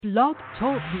Blog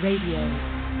Talk Radio.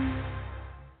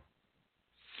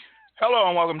 Hello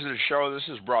and welcome to the show. This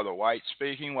is Brother White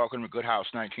speaking. Welcome to Good House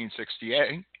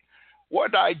 1968.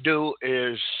 What I do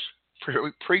is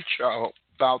preach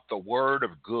about the word of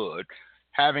good,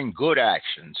 having good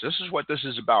actions. This is what this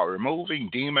is about, removing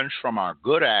demons from our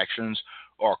good actions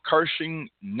or cursing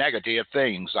negative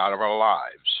things out of our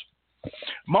lives.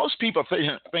 Most people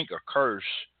think a curse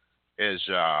is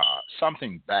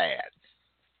something bad,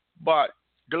 but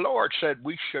the Lord said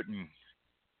we shouldn't.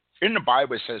 In the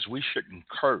Bible, it says we shouldn't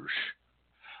curse.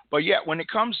 But yet, when it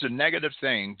comes to negative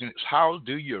things, it's how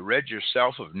do you rid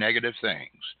yourself of negative things?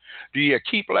 Do you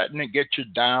keep letting it get you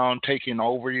down, taking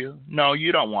over you? No,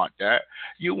 you don't want that.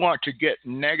 You want to get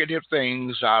negative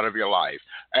things out of your life.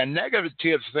 And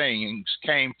negative things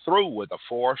came through with a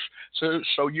force,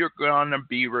 so you're going to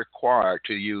be required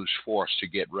to use force to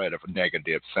get rid of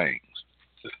negative things.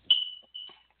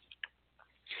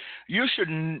 You should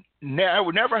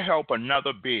never help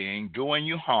another being doing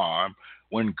you harm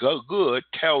when good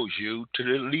tells you to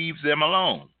leave them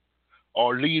alone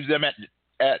or leave them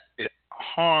at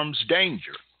harm's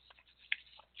danger.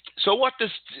 So what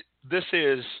this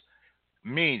is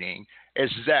meaning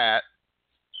is that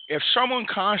if someone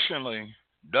constantly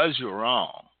does you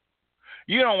wrong,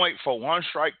 you don't wait for one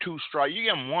strike, two strikes. You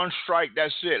give them one strike,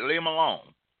 that's it. Leave them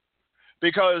alone.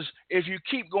 Because if you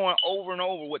keep going over and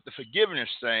over with the forgiveness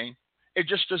thing, it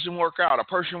just doesn't work out. A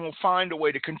person will find a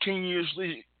way to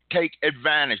continuously take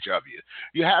advantage of you.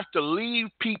 You have to leave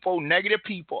people, negative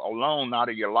people, alone out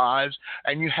of your lives,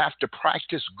 and you have to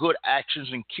practice good actions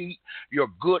and keep your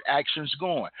good actions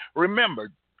going. Remember,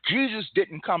 Jesus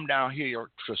didn't come down here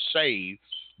to save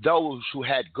those who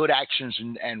had good actions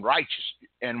and righteous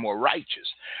and were righteous.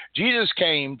 Jesus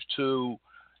came to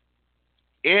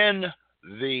end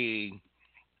the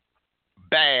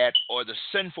bad or the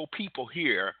sinful people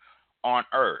here on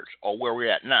earth or where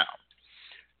we're at now.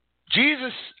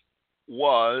 Jesus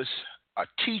was a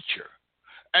teacher,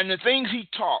 and the things he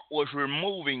taught was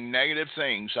removing negative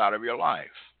things out of your life.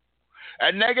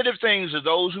 And negative things are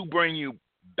those who bring you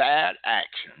bad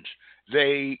actions.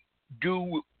 They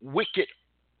do wicked,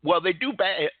 they do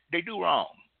bad, they do wrong.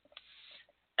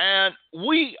 And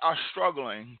we are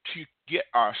struggling to get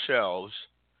ourselves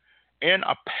in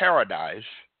a paradise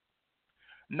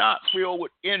not filled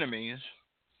with enemies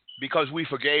because we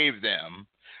forgave them.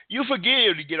 You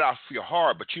forgive to get off your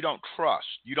heart, but you don't trust.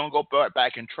 You don't go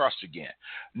back and trust again.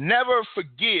 Never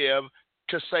forgive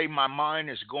to say my mind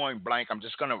is going blank. I'm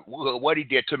just going to, what he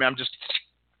did to me, I'm just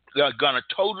going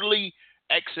to totally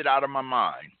exit out of my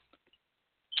mind.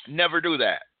 Never do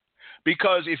that.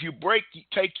 Because if you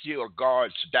take your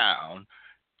guards down,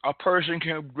 a person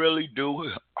can really do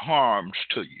harms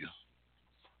to you.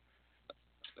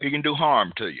 He can do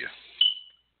harm to you.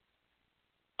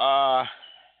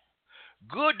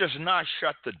 Good does not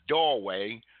shut the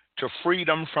doorway to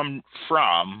freedom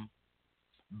from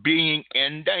being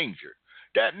in danger.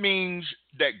 That means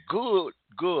that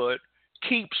good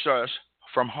keeps us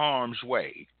from harm's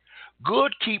way.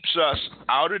 Good keeps us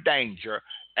out of danger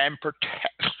and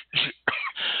protects.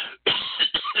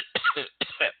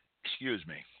 Excuse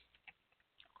me.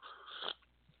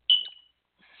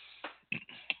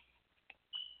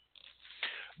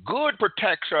 Good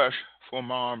protects us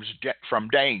from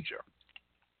danger.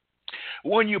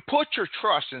 When you put your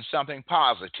trust in something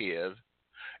positive,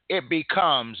 it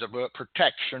becomes a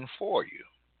protection for you.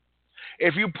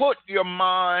 If you put your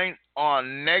mind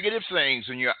on negative things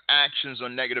and your actions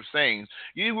on negative things,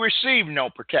 you receive no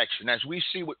protection, as we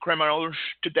see with criminals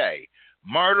today.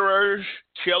 Murderers,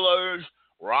 killers,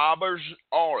 robbers,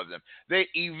 all of them. They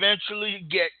eventually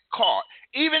get caught.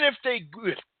 Even if they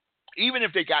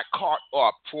got caught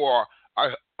up for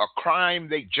a crime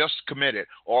they just committed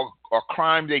or a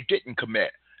crime they didn't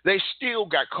commit, they still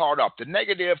got caught up. The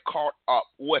negative caught up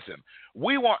with them.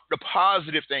 We want the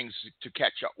positive things to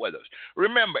catch up with us.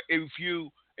 Remember, if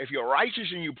you're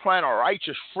righteous and you plant a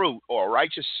righteous fruit or a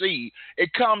righteous seed,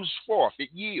 it comes forth, it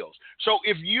yields. So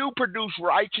if you produce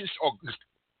righteous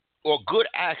or good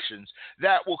actions,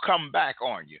 that will come back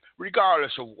on you,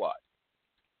 regardless of what.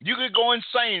 You could go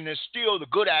insane and still the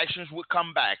good actions would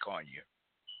come back on you.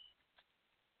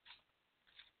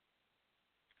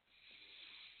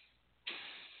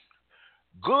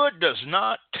 Good does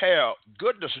not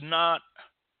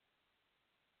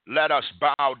let us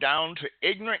bow down to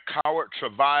ignorant coward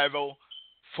survival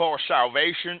for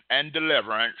salvation and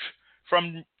deliverance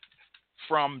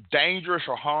from dangerous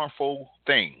or harmful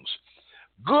things.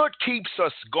 Good keeps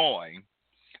us going,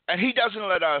 and he doesn't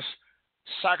let us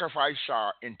sacrifice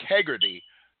our integrity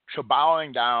to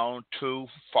bowing down to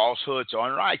falsehoods or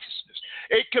unrighteousness.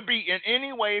 It could be in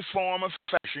any way, form, or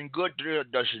fashion. Good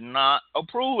does not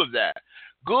approve of that.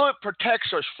 Good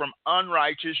protects us from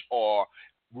unrighteous or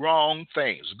wrong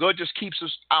things. Good just keeps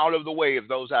us out of the way of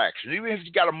those actions. Even if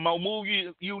you got to move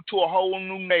you to a whole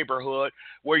new neighborhood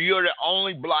where you're the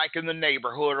only black in the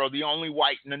neighborhood or the only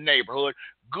white in the neighborhood,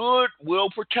 good will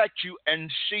protect you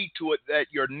and see to it that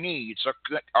your needs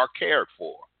are cared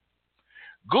for.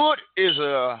 Good is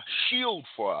a shield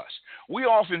for us. We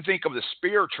often think of the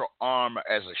spiritual armor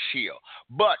as a shield,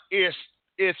 but it's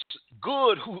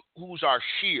good who's our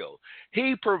shield.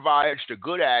 He provides the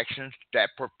good actions that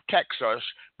protects us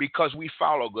because we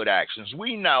follow good actions.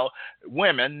 We know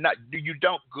women, you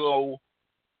don't go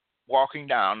walking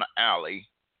down the alley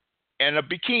in a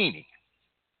bikini,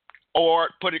 or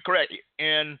put it correctly,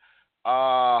 in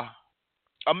a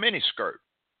miniskirt.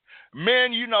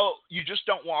 Men, you just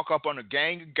don't walk up on a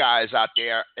gang of guys out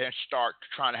there and start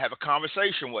trying to have a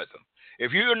conversation with them.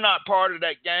 If you're not part of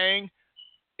that gang,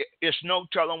 it's no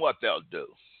telling what they'll do.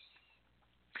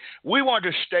 We want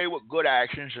to stay with good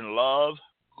actions and love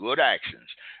good actions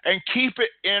and keep it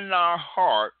in our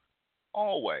heart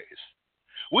always.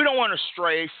 We don't want to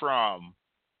stray from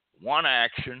one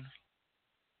action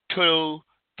to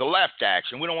the left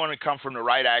action. We don't want to come from the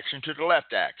right action to the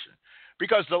left action,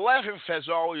 because the left has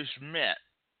always meant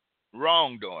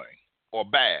wrongdoing or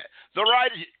bad. The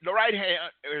right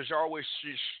hand has always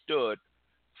stood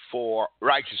for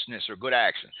righteousness or good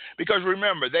action. Because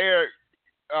remember,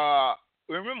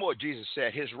 remember what Jesus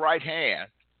said. His right hand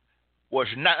was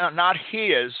not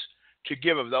his to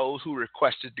give of those who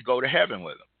requested to go to heaven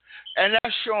with him. And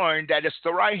that's showing that it's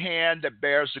the right hand that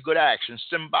bears the good action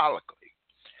symbolically.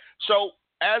 So,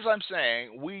 as I'm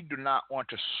saying, we do not want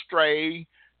to stray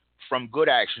from good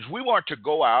actions. We want to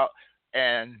go out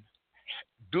and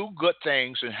do good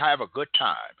things and have a good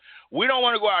time. We don't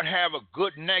want to go out and have a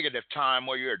good negative time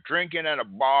where you're drinking at a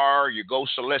bar, you go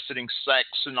soliciting sex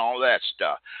and all that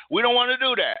stuff. We don't want to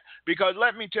do that, because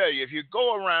let me tell you, if you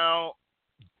go around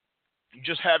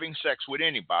just having sex with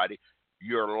anybody,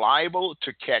 you're liable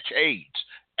to catch AIDS.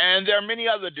 And there are many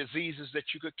other diseases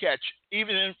that you could catch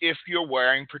even if you're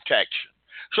wearing protection.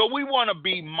 So we want to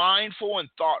be mindful and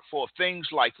thoughtful of things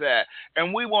like that.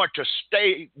 And we want to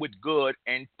stay with good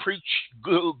and preach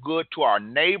good to our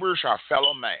neighbors, our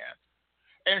fellow man.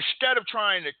 Instead of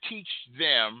trying to teach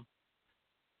them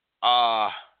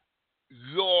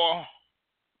your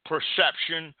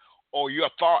perception or your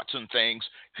thoughts and things,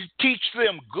 teach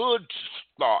them good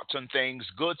thoughts and things,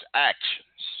 good actions.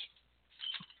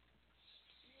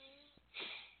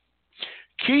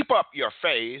 Keep up your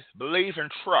faith, belief,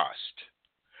 and trust.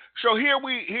 So here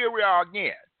we are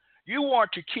again. You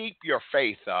want to keep your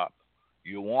faith up.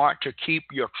 You want to keep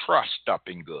your trust up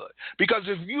in good. Because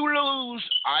if you lose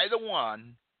either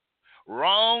one,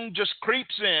 wrong just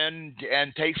creeps in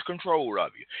and takes control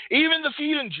of you. Even the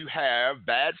feelings you have,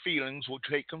 bad feelings, will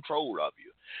take control of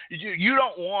you. You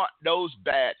don't want those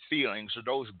bad feelings or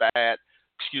those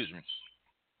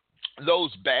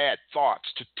bad thoughts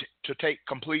to take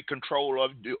complete control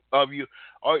of you,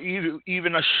 or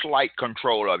even a slight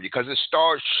control of you, because it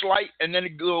starts slight and then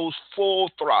it goes full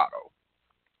throttle.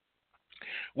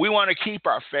 We want to keep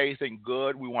our faith in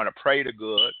good. We want to pray to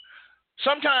good.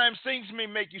 Sometimes things may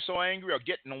make you so angry or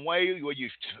get in the way where you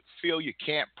feel you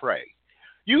can't pray.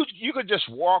 You could just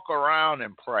walk around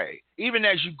and pray. Even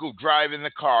as you go drive in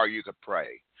the car, you could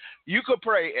pray. You could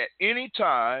pray at any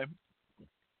time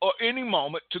or any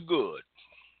moment to good.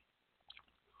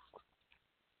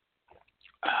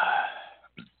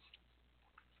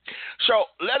 So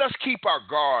let us keep our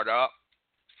guard up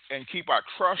and keep our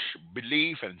trust,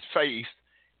 belief, and faith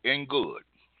in good.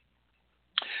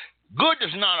 Good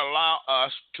does not allow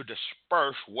us to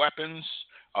disperse weapons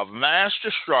of mass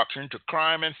destruction to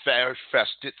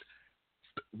crime-infested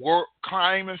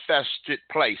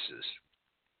places.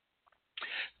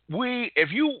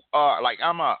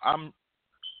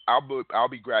 I'll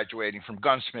be graduating from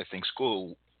gunsmithing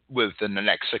school within the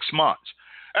next 6 months,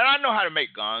 and I know how to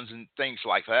make guns and things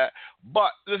like that.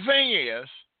 But the thing is,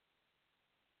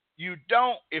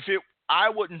 I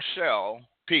wouldn't sell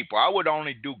people. I would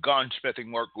only do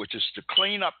gunsmithing work, which is to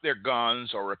clean up their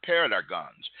guns or repair their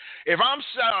guns. If I'm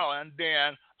selling,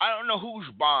 then I don't know who's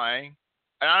buying,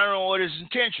 and I don't know what his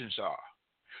intentions are.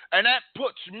 And that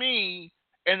puts me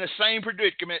in the same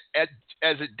predicament as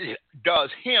it does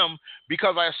him,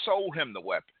 because I sold him the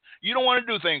weapon. You don't want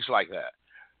to do things like that.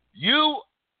 You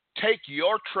take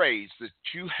your trades that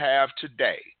you have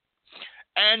today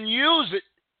and use it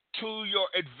to your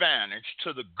advantage,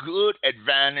 to the good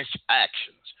advantage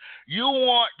actions. You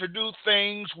want to do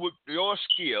things with your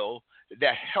skill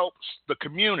that helps the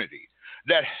community,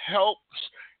 that helps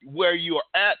where you are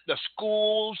at, the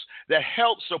schools, that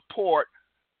help support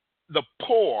the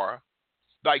poor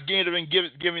by giving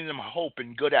them hope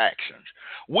and good actions.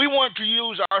 We want to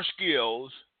use our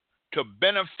skills to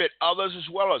benefit others as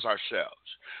well as ourselves.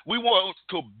 We want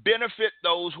to benefit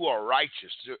those who are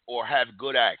righteous or have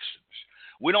good actions.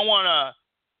 We don't want to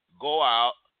go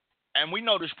out and we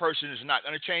know this person is not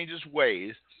going to change his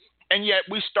ways, and yet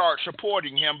we start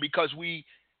supporting him because we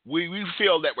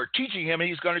feel that we're teaching him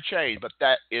he's going to change, but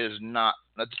that is not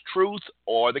the truth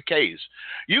or the case.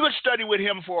 You could study with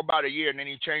him for about a year, and then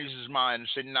he changes his mind and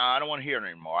says, "No, I don't want to hear it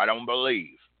anymore. I don't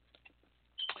believe."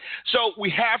 So we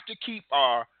have to keep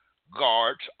our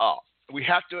guards up. We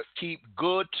have to keep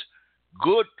good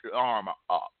armor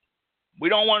up. We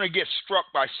don't want to get struck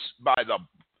by the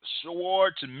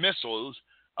swords and missiles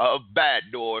of bad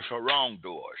doors or wrong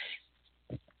doors.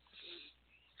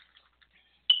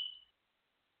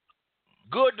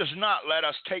 Good does not let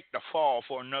us take the fall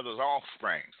for another's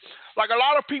offspring. Like a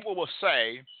lot of people will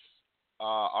say,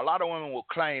 a lot of women will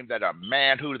claim that a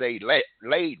man who they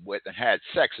laid with and had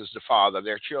sex is the father of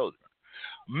their children.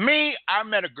 Me, I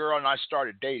met a girl and I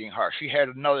started dating her. She had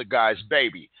another guy's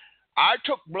baby. I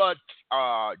took blood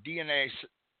DNA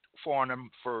for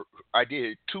him. I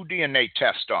did 2 DNA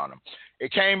tests on him.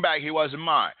 It came back he wasn't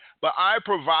mine. But I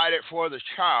provided for the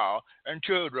child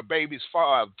until the baby's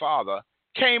father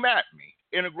came at me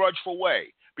in a grudgeful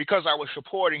way because I was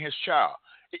supporting his child.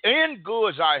 In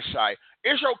Good's eyesight,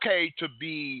 it's okay to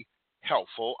be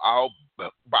helpful. I'll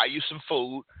buy you some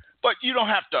food, but you don't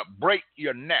have to break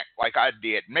your neck like I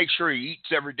did. Make sure he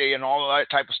eats every day and all of that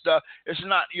type of stuff. It's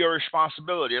not your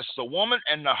responsibility. It's the woman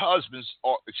and the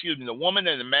the woman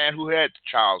and the man who had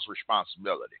the child's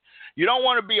responsibility. You don't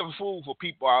want to be a fool for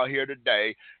people out here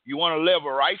today. You want to live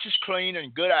a righteous, clean,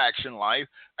 and good action life,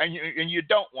 and you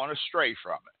don't want to stray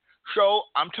from it. So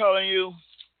I'm telling you,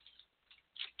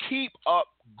 keep up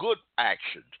good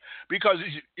actions, because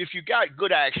if you got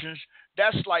good actions,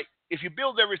 that's like if you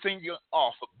build everything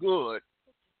off of good.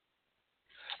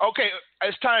 Okay,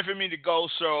 it's time for me to go,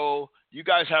 so you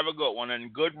guys have a good one,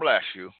 and good bless you.